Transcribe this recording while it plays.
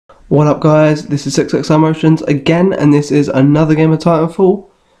What up guys, this is Sixx motionz again, and this is another game of Titanfall.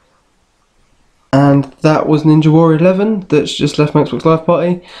 And that was Ninja Warrior 11 that's just left my Xbox Live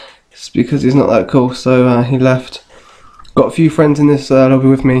Party. It's because he's not that cool, so he left. Got a few friends in this lobby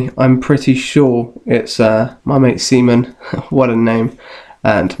with me. I'm pretty sure it's my mate Seaman, what a name,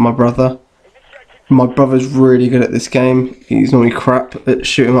 and my brother. My brother's really good at this game. He's normally crap at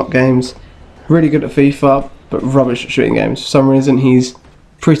shooting up games. Really good at FIFA, but rubbish at shooting games. For some reason he's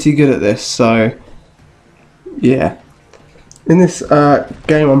pretty good at this, so yeah. In this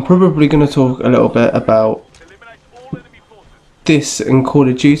game I'm probably going to talk a little bit about this and Call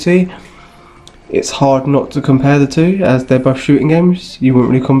of Duty. It's hard not to compare the two as they're both shooting games. You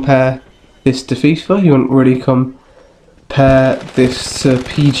wouldn't really compare this to FIFA, you wouldn't really compare this to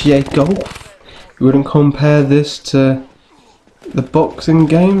PGA Golf, you wouldn't compare this to the boxing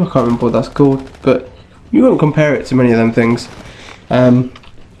game, I can't remember what that's called, but you wouldn't compare it to many of them things.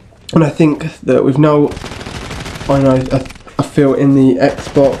 And I think that we've now, I feel in the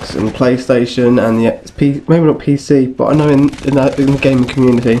Xbox and PlayStation and the XP, maybe not PC, but I know in the gaming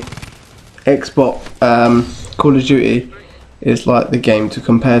community, Xbox Call of Duty is like the game to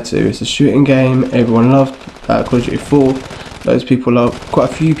compare to. It's a shooting game. Everyone loved Call of Duty 4. Loads of people love, quite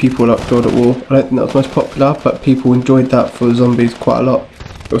a few people loved World at War. I don't think that was most popular, but people enjoyed that for zombies quite a lot.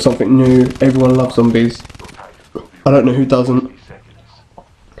 It was something new. Everyone loves zombies. I don't know who doesn't.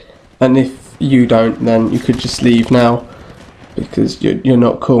 And if you don't, then you could just leave now, because you're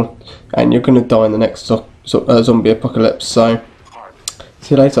not cool, and you're gonna die in the next zombie apocalypse. So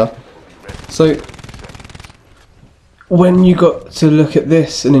see you later. So when you got to look at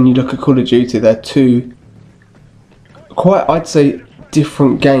this, and then you look at Call of Duty, they're two quite, I'd say,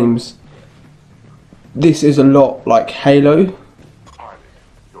 different games. This is a lot like Halo,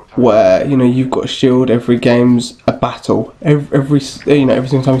 where you've got a shield. Every game's a battle. Every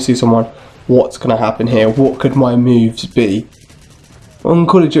single time you see someone, what's gonna happen here? What could my moves be? On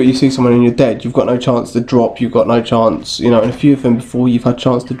Call of Duty, you see someone and you're dead. You've got no chance to drop. You've got no chance. In a few of them before, you've had a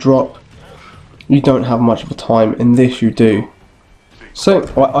chance to drop. You don't have much of a time. In this, you do. So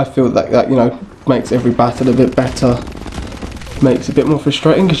I feel that makes every battle a bit better. Makes it a bit more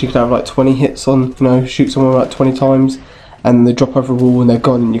frustrating because you could have like 20 hits on. Shoot someone like 20 times. And they drop over a wall and they're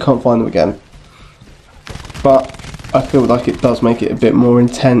gone and you can't find them again. But I feel like it does make it a bit more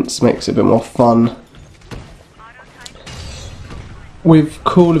intense, makes it a bit more fun. With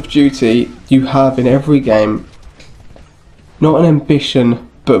Call of Duty, you have in every game not an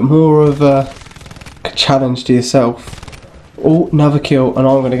ambition, but more of a challenge to yourself. Oh, another kill and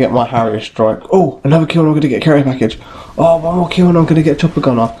I'm going to get my Harrier strike. Oh, another kill and I'm going to get a carrier package. Oh, one more kill and I'm going to get a chopper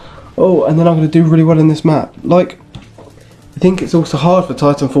gunner. Oh, and then I'm going to do really well in this map. I think it's also hard for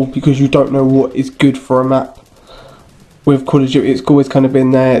Titanfall because you don't know what is good for a map. With Call of Duty, it's always kind of been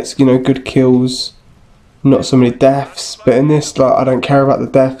there. It's good kills, not so many deaths. But in this, I don't care about the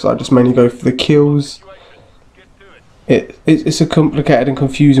deaths. I just mainly go for the kills. It's a complicated and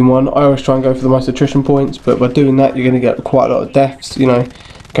confusing one. I always try and go for the most attrition points, but by doing that, you're going to get quite a lot of deaths. Going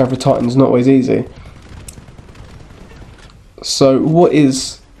for Titan's not always easy. So what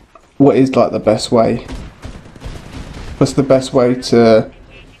is like the best way? What's the best way to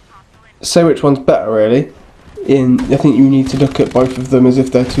say which one's better, really? I think you need to look at both of them as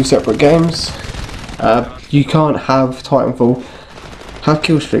if they're two separate games. You can't have Titanfall have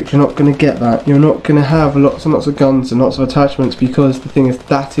kill streaks. You're not going to get that. You're not going to have lots and lots of guns and lots of attachments, because the thing is,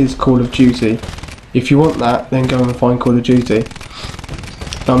 that is Call of Duty. If you want that, then go and find Call of Duty.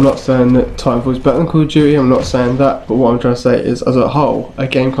 I'm not saying that Titanfall is better than Call of Duty, I'm not saying that, but what I'm trying to say is, as a whole, a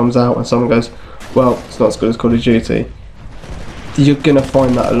game comes out and someone goes, well, it's not as good as Call of Duty. You're going to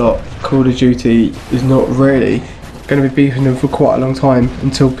find that a lot. Call of Duty is not really going to be beefing them for quite a long time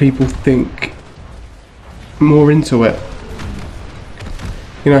until people think more into it.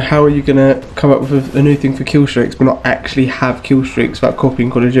 How are you going to come up with a new thing for kill streaks but not actually have kill streaks without copying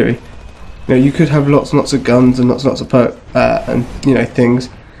Call of Duty? You could have lots and lots of guns and lots and lots of things.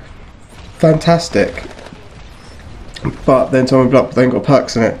 Fantastic. But then someone will be like, they ain't got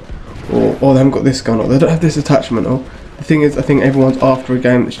perks in it, or they haven't got this gun, or they don't have this attachment, or the thing is, I think everyone's after a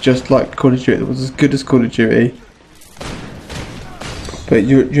game that's just like Call of Duty, that was as good as Call of Duty. But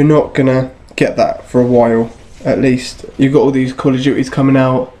you're not gonna get that for a while, at least. You've got all these Call of Duties coming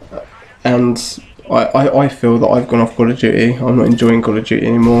out, and I feel that I've gone off Call of Duty. I'm not enjoying Call of Duty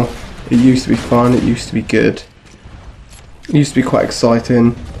anymore. It used to be fun, it used to be good. It used to be quite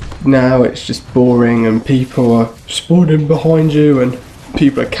exciting. Now it's just boring and people are spawning behind you and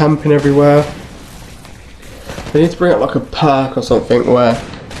people are camping everywhere. They need to bring up like a perk or something where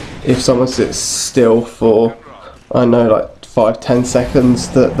if someone sits still for, I don't know, like 5-10 seconds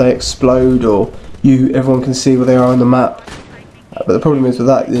that they explode, or everyone can see where they are on the map. But the problem is with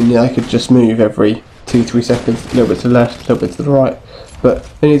that, then they could just move every 2-3 seconds, a little bit to the left, a little bit to the right. But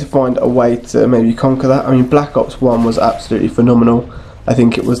they need to find a way to maybe conquer that. I mean, Black Ops 1 was absolutely phenomenal. I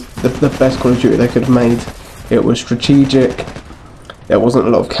think it was the best Call of Duty they could have made. It was strategic. There wasn't a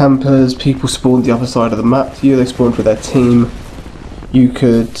lot of campers. People spawned the other side of the map to you. They spawned with their team. You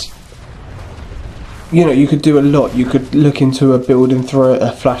could do a lot. You could look into a building, throw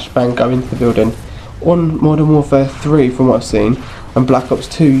a flashbang, go into the building. On Modern Warfare 3, from what I've seen, and Black Ops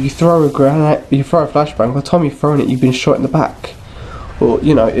 2, you throw a grenade, you throw a flashbang. By the time you've thrown it, you've been shot in the back. Or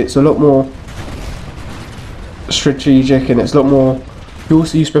it's a lot more strategic, and it's a lot more. You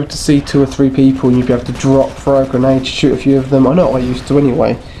also used to be able to see 2 or 3 people, and you'd be able to throw a grenade, shoot a few of them. I know I used to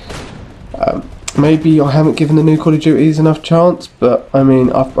anyway. Maybe I haven't given the new Call of Duties enough chance, but I mean,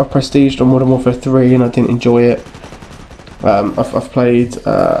 I've prestiged on Modern Warfare 3 and I didn't enjoy it. I've played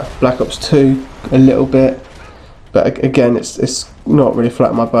Black Ops 2 a little bit, but again, it's not really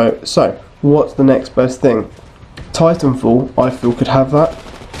flat in my boat. So, what's the next best thing? Titanfall, I feel, could have that.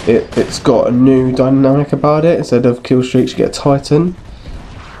 It's got a new dynamic about it. Instead of kill streaks, you get a Titan.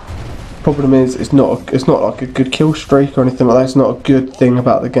 Problem is, it's not like a good kill streak or anything like that. It's not a good thing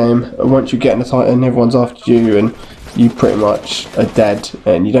about the game. Once you get in a Titan, everyone's after you, and you pretty much are dead,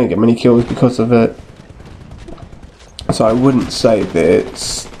 and you don't get many kills because of it. So I wouldn't say that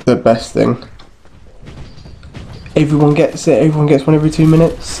it's the best thing. Everyone gets it. Everyone gets one every 2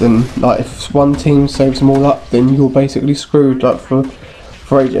 minutes, and like if one team saves them all up, then you're basically screwed. Like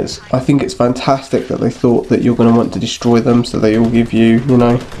for ages. I think it's fantastic that they thought that you're going to want to destroy them, so they all give you,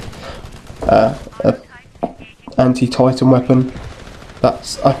 a anti-Titan weapon.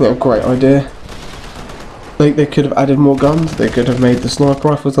 That's, I think, a great idea. They could have added more guns. They could have made the sniper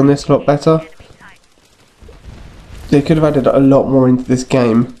rifles on this a lot better. They could have added a lot more into this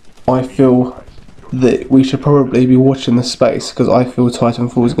game. I feel that we should probably be watching the space, because I feel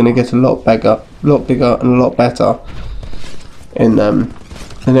Titanfall is going to get a lot bigger, and a lot better in the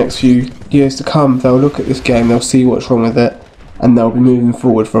next few years to come. They'll look at this game, they'll see what's wrong with it, and they'll be moving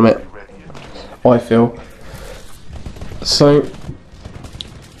forward from it, I feel. So,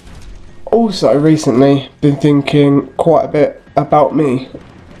 also recently been thinking quite a bit about me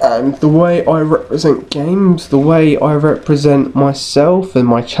and the way I represent games, the way I represent myself and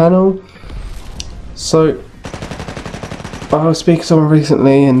my channel. So, I was speaking to someone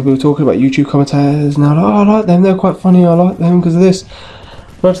recently and we were talking about YouTube commentators, and I was like, oh, I like them, they're quite funny, I like them because of this.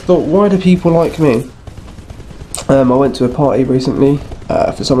 And I just thought, why do people like me? I went to a party recently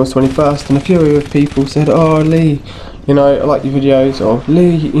for someone's 21st, and a few other people said, oh, Lee, I like your videos, or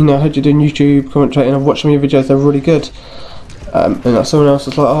Lee, I heard you doing YouTube commentating, I've watched some of your videos, they're really good. And someone else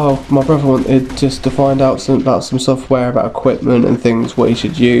was like, oh, my brother wanted just to find out about some software, about equipment and things, what he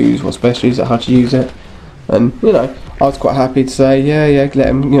should use, what's best to use it, how to use it. And, I was quite happy to say, yeah, let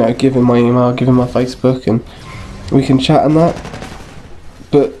him, give him my email, give him my Facebook, and we can chat and that.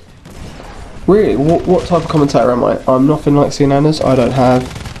 But really, what type of commentator am I? I'm nothing like CNNers. I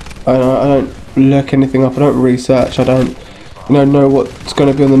don't look anything up. I don't research. I don't, know what's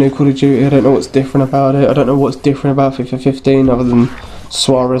going to be on the new Call of Duty. I don't know what's different about it. I don't know what's different about FIFA 15 other than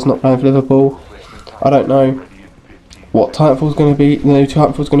Suarez not playing for Liverpool. I don't know what Titanfall's going to be. The new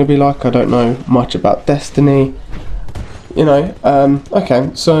Titanfall's going to be like. I don't know much about Destiny.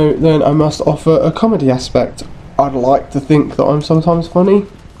 Okay, so then I must offer a comedy aspect. I'd like to think that I'm sometimes funny,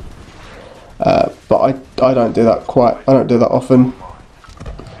 but I don't do that I don't do that often,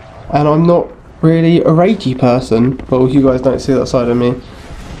 and I'm not really a ragey person. Well, you guys don't see that side of me.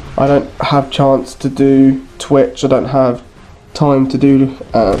 I don't have chance to do Twitch. I don't have time to do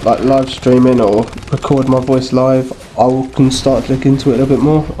like live streaming or record my voice live. I can start to look into it a little bit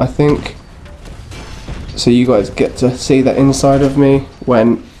more, I think, so you guys get to see the inside of me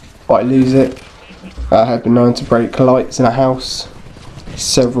when I lose it. I have been known to break lights in a house,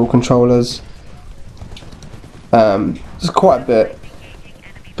 several controllers, just quite a bit,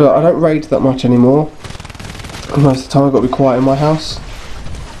 but I don't rage that much anymore. Most of the time I've got to be quiet in my house.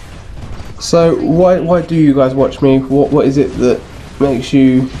 So why do you guys watch me? What is it that makes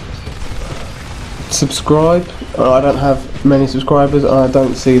you subscribe? I don't have many subscribers, and I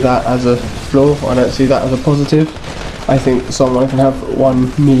don't see that as a flaw. I don't see that as a positive. I think someone can have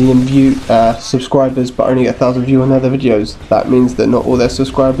 1 million subscribers but only get 1,000 views on their other videos. That means that not all their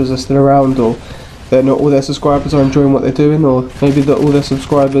subscribers are still around, or that not all their subscribers are enjoying what they're doing, or maybe that all their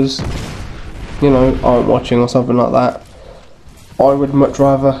subscribers, aren't watching or something like that. I would much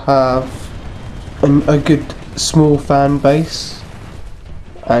rather have a good small fan base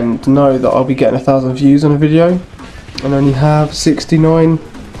and know that I'll be getting 1,000 views on a video, and only have 69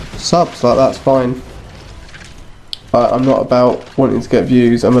 subs. Like, that's fine. I'm not about wanting to get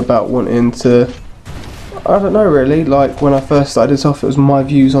views, I'm about wanting to, I don't know really, like when I first started this off it was my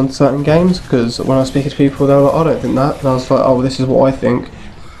views on certain games, because when I was speaking to people they were like, I don't think that, and I was like, oh, this is what I think.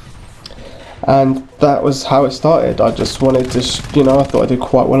 And that was how it started. I just wanted to, you know, I thought I did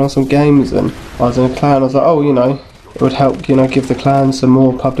quite well on some games, and I was in a clan, I was like, oh, you know, it would help, you know, give the clan some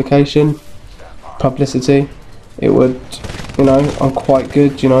more publicity. It would, you know, I'm quite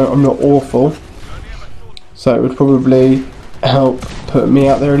good, you know, I'm not awful. So it would probably help put me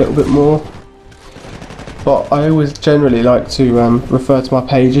out there a little bit more. But I always generally like to refer to my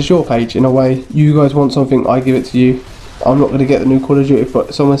page as your page. In a way, you guys want something, I give it to you. I'm not going to get the new Call of Duty,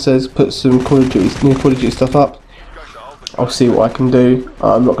 but someone says put some new Call of Duty stuff up, I'll see what I can do.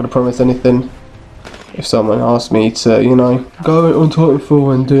 I'm not going to promise anything. If someone asks me to, you know, go on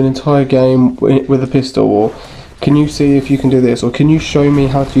TitanFall and do an entire game with a pistol, or can you see if you can do this, or can you show me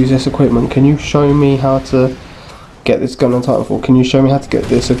how to use this equipment, can you show me how to get this gun on TitanFall, can you show me how to get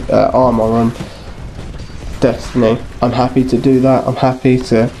this armor on Destiny, I'm happy to do that. I'm happy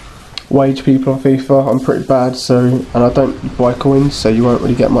to wage people on FIFA. I'm pretty bad, so, and I don't buy coins, so you won't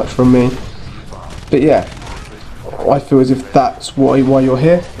really get much from me. But yeah, I feel as if that's why you're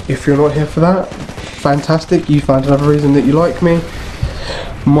here. If you're not here for that, fantastic, you found another reason that you like me.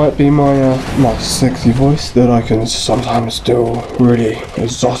 Might be my my sexy voice that I can sometimes do really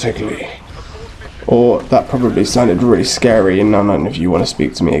exotically, or that probably sounded really scary, and I don't know if you want to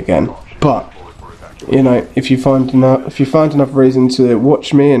speak to me again. But you know, if you find enough reason to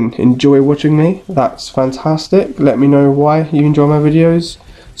watch me and enjoy watching me, that's fantastic. Let me know why you enjoy my videos,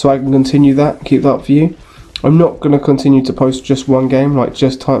 so I can continue that and keep that up for you. I'm not going to continue to post just one game, like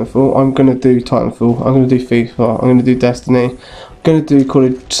just Titanfall. I'm going to do Titanfall, I'm going to do FIFA, I'm going to do Destiny, I'm going to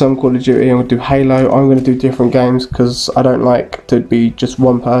do some Call of Duty, I'm going to do Halo, I'm going to do different games, because I don't like to be just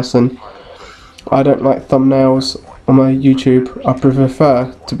one person. I don't like thumbnails on my YouTube. I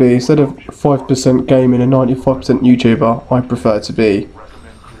prefer to be, instead of 5% gaming and 95% YouTuber, I prefer to be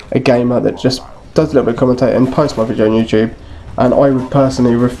a gamer that just does a little bit of commentating and posts my video on YouTube. And I would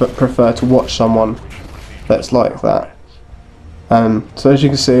personally prefer to watch someone that's like that. So as you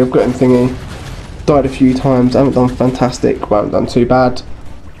can see, I've gotten thingy, died a few times, I haven't done fantastic, but I haven't done too bad.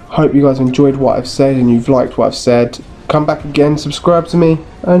 Hope you guys enjoyed what I've said and you've liked what I've said. Come back again, subscribe to me,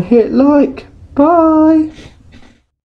 and hit like. Bye!